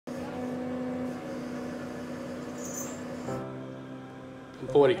I'm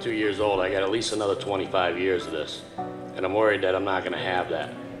 42 years old. I got at least another 25 years of this. And I'm worried that I'm not going to have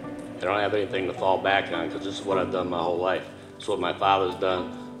that. I don't have anything to fall back on because this is what I've done my whole life. It's what my father's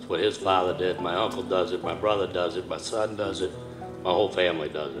done. It's what his father did. My uncle does it. My brother does it. My son does it. My whole family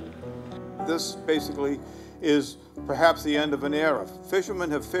does it. This basically is perhaps the end of an era. Fishermen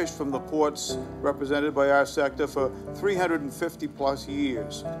have fished from the ports represented by our sector for 350 plus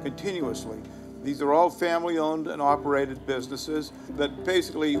years, continuously. These are all family-owned and operated businesses that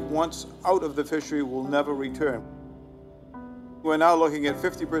basically, once out of the fishery, will never return. We're now looking at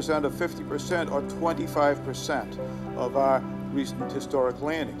 50% of 50% or 25% of our recent historic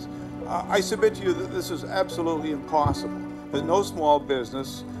landings. I submit to you that this is absolutely impossible, that no small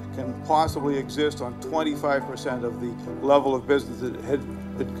business can possibly exist on 25% of the level of business that it had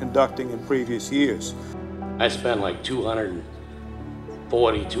been conducting in previous years. I spend like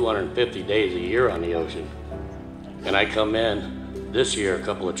 240, 250 days a year on the ocean. And I come in this year a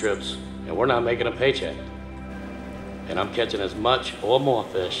couple of trips and we're not making a paycheck. And I'm catching as much or more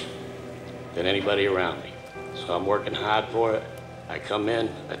fish than anybody around me. So I'm working hard for it. I come in,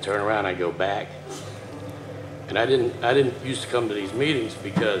 I turn around, I go back. And I didn't used to come to these meetings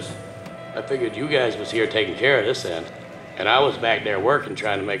because I figured you guys was here taking care of this end. And I was back there working,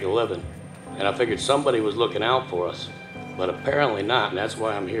 trying to make a living. And I figured somebody was looking out for us, but apparently not, and that's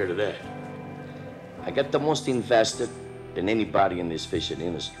why I'm here today. I got the most invested than anybody in this fishing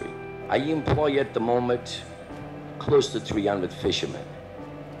industry. I employ at the moment close to 300 fishermen.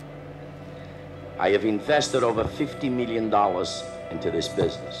 I have invested over $50 million into this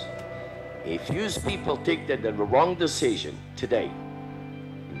business. If you people take that the wrong decision today,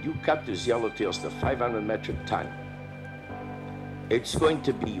 and you cut these yellowtails to 500 metric ton, it's going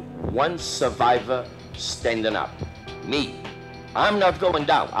to be one survivor standing up. Me. I'm not going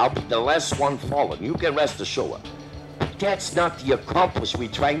down. I'll be the last one falling. You can rest assured. But that's not the accomplishment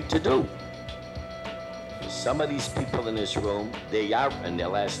we're trying to do. Some of these people in this room, they are in their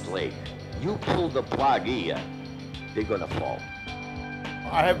last leg. You pull the plug here, they're gonna fall.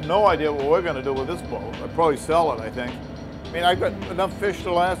 I have no idea what we're going to do with this boat. I'd probably sell it, I think. I mean, I've got enough fish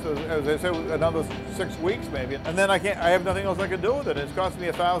to last, as I said, another 6 weeks maybe. And then I have nothing else I can do with it. It's costing me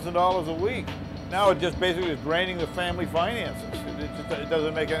 $1,000 a week. Now it just basically is draining the family finances. It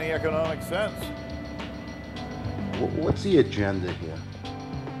doesn't make any economic sense. What's the agenda here?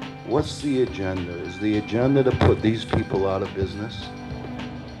 What's the agenda? Is the agenda to put these people out of business?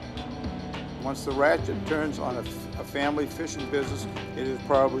 Once the ratchet turns on a family fishing business, it is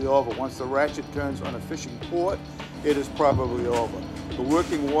probably over. Once the ratchet turns on a fishing port, it is probably over. The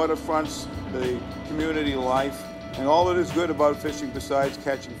working waterfronts, the community life, and all that is good about fishing besides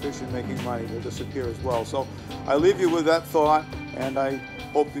catching fish and making money will disappear as well. So I leave you with that thought, and I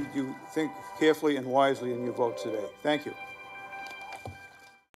hope that you think carefully and wisely in your vote today. Thank you.